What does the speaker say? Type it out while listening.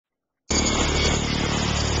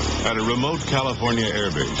At a remote California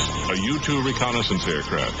airbase, a U-2 reconnaissance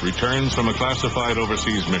aircraft returns from a classified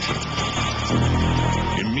overseas mission.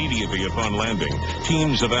 Immediately upon landing,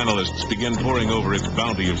 teams of analysts begin poring over its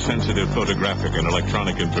bounty of sensitive photographic and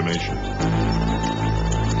electronic information.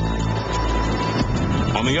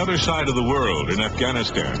 On the other side of the world, in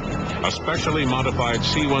Afghanistan, a specially modified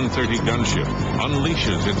C-130 gunship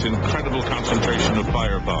unleashes its incredible concentration of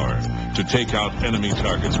firepower to take out enemy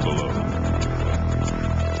targets below.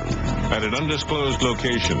 At an undisclosed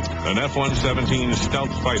location, an F-117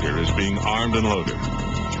 stealth fighter is being armed and loaded.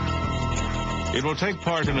 It will take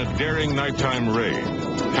part in a daring nighttime raid,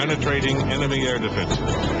 penetrating enemy air defenses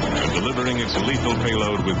and delivering its lethal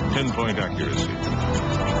payload with pinpoint accuracy.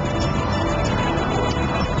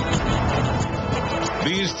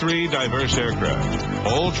 These three diverse aircraft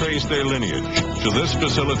all trace their lineage to this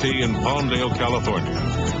facility in Palmdale, California,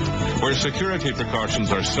 where security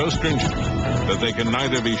precautions are so stringent that they can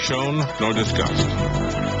neither be shown nor discussed.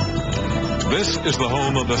 This is the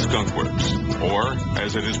home of the Skunk Works, or,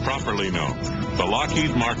 as it is properly known, the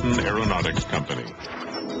Lockheed Martin Aeronautics Company.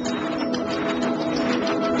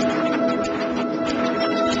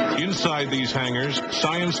 Inside these hangars,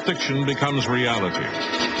 science fiction becomes reality,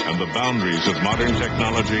 and the boundaries of modern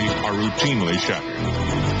technology are routinely shattered.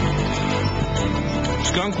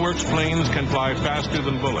 Skunk Works planes can fly faster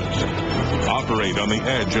than bullets, operate on the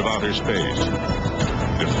edge of outer space,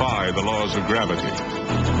 defy the laws of gravity,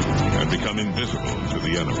 and become invisible to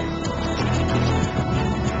the enemy.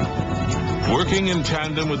 Working in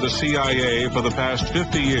tandem with the CIA for the past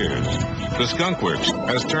 50 years, the Skunk Works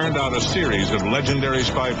has turned out a series of legendary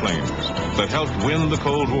spy planes that helped win the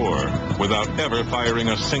Cold War without ever firing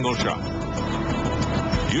a single shot.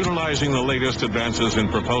 Utilizing the latest advances in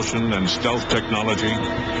propulsion and stealth technology,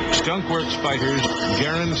 Skunk Works fighters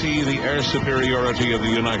guarantee the air superiority of the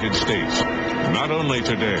United States, not only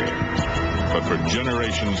today, but for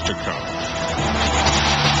generations to come.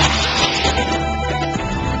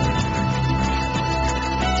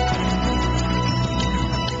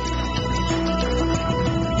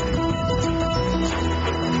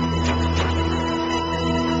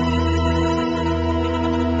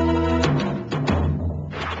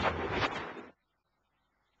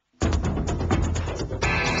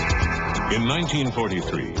 In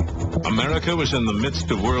 1943, America was in the midst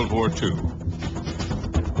of World War II.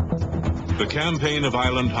 The campaign of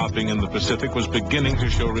island hopping in the Pacific was beginning to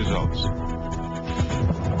show results.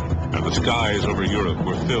 And the skies over Europe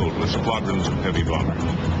were filled with squadrons of heavy bombers.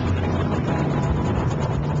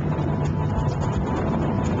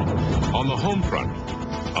 On the home front,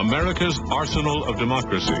 America's arsenal of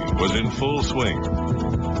democracy was in full swing,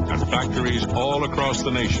 and factories all across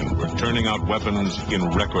the nation were turning out weapons in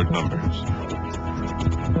record numbers.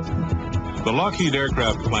 The Lockheed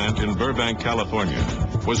aircraft plant in Burbank, California,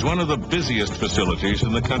 was one of the busiest facilities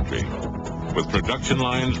in the country, with production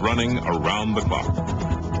lines running around the clock.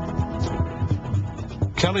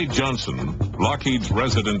 Kelly Johnson, Lockheed's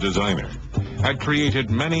resident designer, had created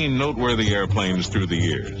many noteworthy airplanes through the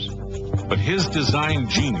years, but his design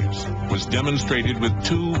genius was demonstrated with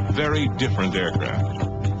two very different aircraft.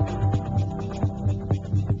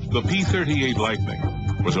 The P-38 Lightning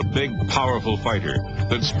was a big, powerful fighter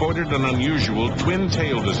that sported an unusual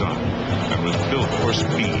twin-tail design and was built for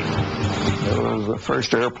speed. It was the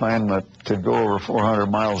first airplane that could go over 400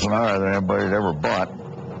 miles an hour that anybody had ever bought.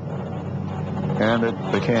 And it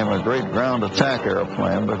became a great ground attack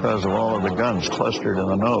airplane because of all of the guns clustered in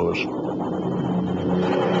the nose.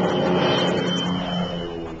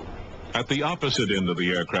 At the opposite end of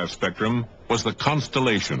the aircraft spectrum was the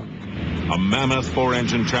Constellation, a mammoth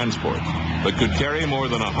four-engine transport that could carry more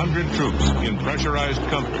than 100 troops in pressurized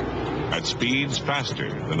comfort at speeds faster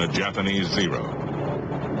than a Japanese Zero.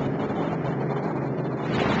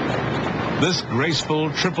 This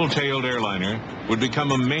graceful, triple-tailed airliner would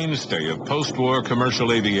become a mainstay of post-war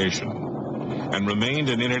commercial aviation and remained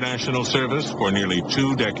in international service for nearly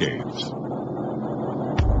 2 decades.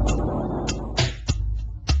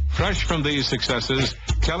 Fresh from these successes,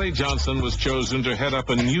 Kelly Johnson was chosen to head up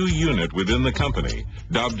a new unit within the company,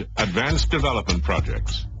 dubbed Advanced Development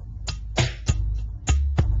Projects.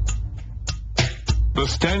 The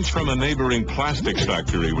stench from a neighboring plastics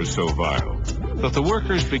factory was so vile that the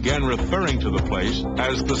workers began referring to the place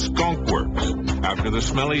as the Skunk Works, after the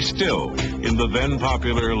smelly still in the then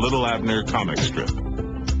popular Little Abner comic strip.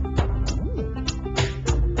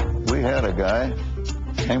 We had a guy,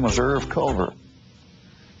 his name was Irv Culver.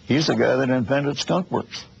 He's the guy that invented Skunk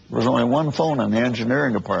Works. There was only one phone in the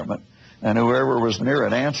engineering department, and whoever was near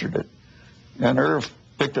it answered it. And Irv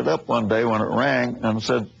picked it up one day when it rang and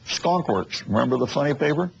said, Skunk Works. Remember the funny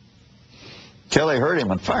paper? Kelly heard him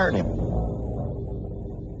and fired him.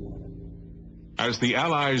 As the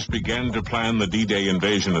Allies began to plan the D-Day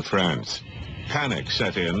invasion of France, panic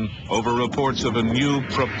set in over reports of a new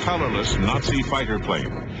propellerless Nazi fighter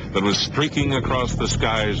plane that was streaking across the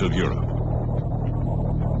skies of Europe.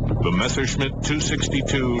 The Messerschmitt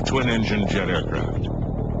 262 twin-engine jet aircraft.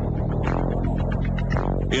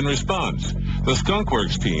 In response, the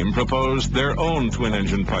skunkworks team proposed their own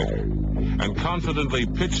twin-engine fighter and confidently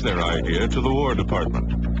pitched their idea to the War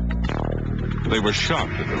Department. They were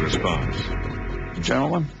shocked at the response.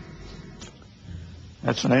 Gentlemen,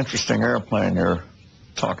 that's an interesting airplane you're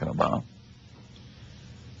talking about.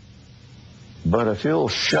 But if you'll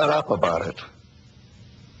shut up about it,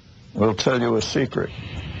 we'll tell you a secret.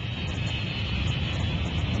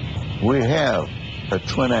 We have a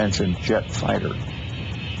twin-engine jet fighter.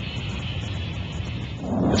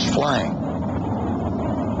 It's flying,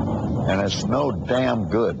 and it's no damn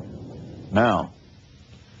good. Now,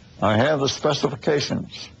 I have the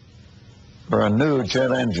specifications for a new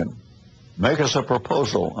jet engine. Make us a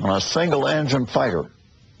proposal on a single-engine fighter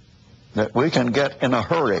that we can get in a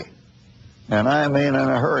hurry, and I mean in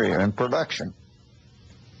a hurry, in production.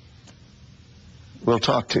 We'll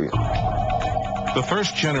talk to you. The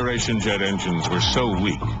first-generation jet engines were so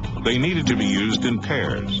weak, they needed to be used in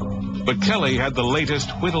pairs. But Kelly had the latest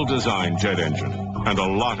Whittle-designed jet engine and a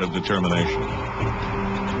lot of determination.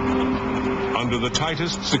 Under the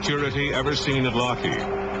tightest security ever seen at Lockheed,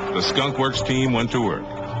 the skunkworks team went to work.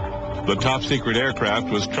 The top-secret aircraft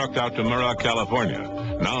was trucked out to Muroc,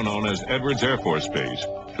 California, now known as Edwards Air Force Base,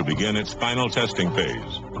 to begin its final testing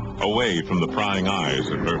phase, away from the prying eyes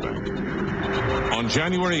of Burbank. On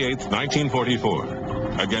January 8,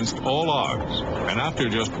 1944, against all odds, and after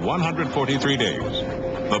just 143 days,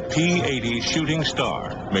 the P-80 Shooting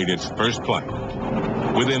Star made its first flight.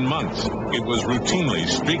 Within months, it was routinely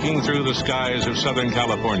streaking through the skies of Southern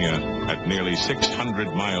California at nearly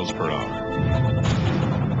 600 miles per hour.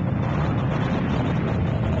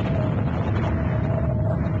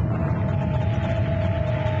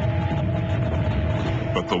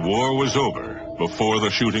 But the war was over before the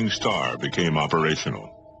Shooting Star became operational.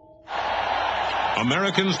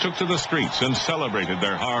 Americans took to the streets and celebrated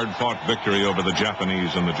their hard-fought victory over the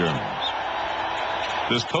Japanese and the Germans.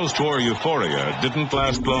 This post-war euphoria didn't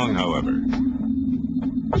last long, however.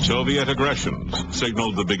 Soviet aggressions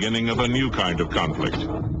signaled the beginning of a new kind of conflict,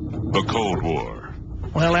 the Cold War.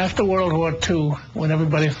 Well, after World War II, when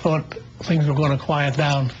everybody thought things were going to quiet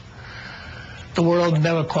down, the world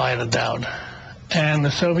never quieted down. And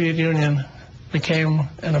the Soviet Union became,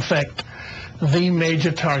 in effect, the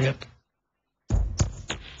major target.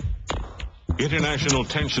 International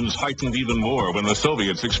tensions heightened even more when the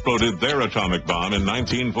Soviets exploded their atomic bomb in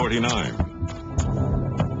 1949.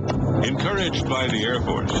 Encouraged by the Air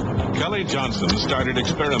Force, Kelly Johnson started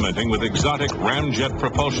experimenting with exotic ramjet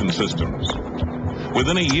propulsion systems.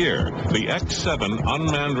 Within a year, the X-7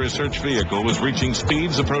 unmanned research vehicle was reaching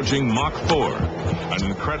speeds approaching Mach 4, an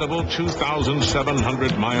incredible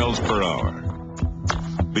 2,700 miles per hour.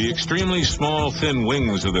 The extremely small, thin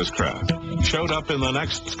wings of this craft showed up in the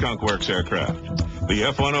next skunkworks aircraft, the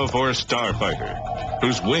F-104 Starfighter,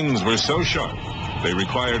 whose wings were so sharp they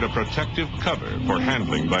required a protective cover for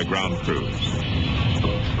handling by ground crews.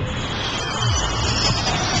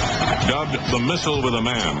 Dubbed the Missile with a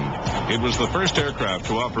Man, it was the first aircraft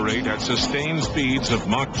to operate at sustained speeds of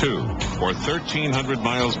Mach 2, or 1,300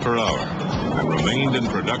 miles per hour, and remained in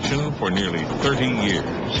production for nearly 30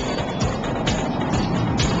 years.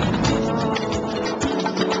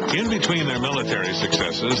 In between their military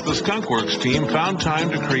successes, the skunkworks team found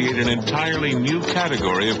time to create an entirely new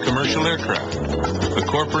category of commercial aircraft, the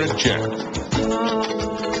corporate jet.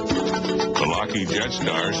 The Lockheed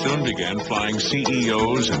Jetstar soon began flying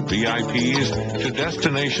CEOs and VIPs to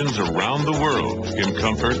destinations around the world in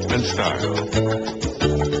comfort and style.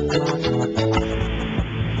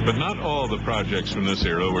 But not all the projects from this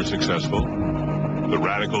era were successful. The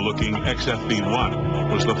radical-looking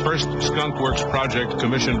XFB-1 was the first skunkworks project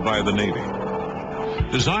commissioned by the Navy.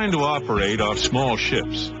 Designed to operate off small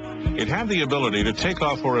ships, it had the ability to take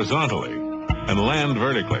off horizontally and land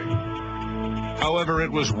vertically. However,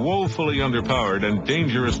 it was woefully underpowered and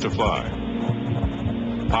dangerous to fly.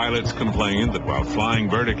 Pilots complained that while flying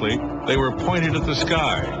vertically, they were pointed at the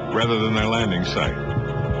sky rather than their landing site.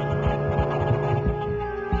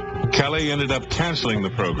 Kelly ended up canceling the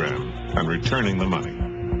program and returning the money.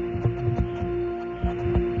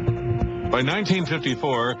 By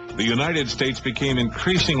 1954, the United States became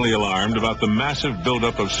increasingly alarmed about the massive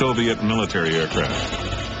buildup of Soviet military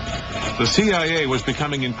aircraft. The CIA was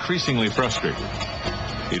becoming increasingly frustrated.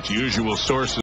 Its usual sources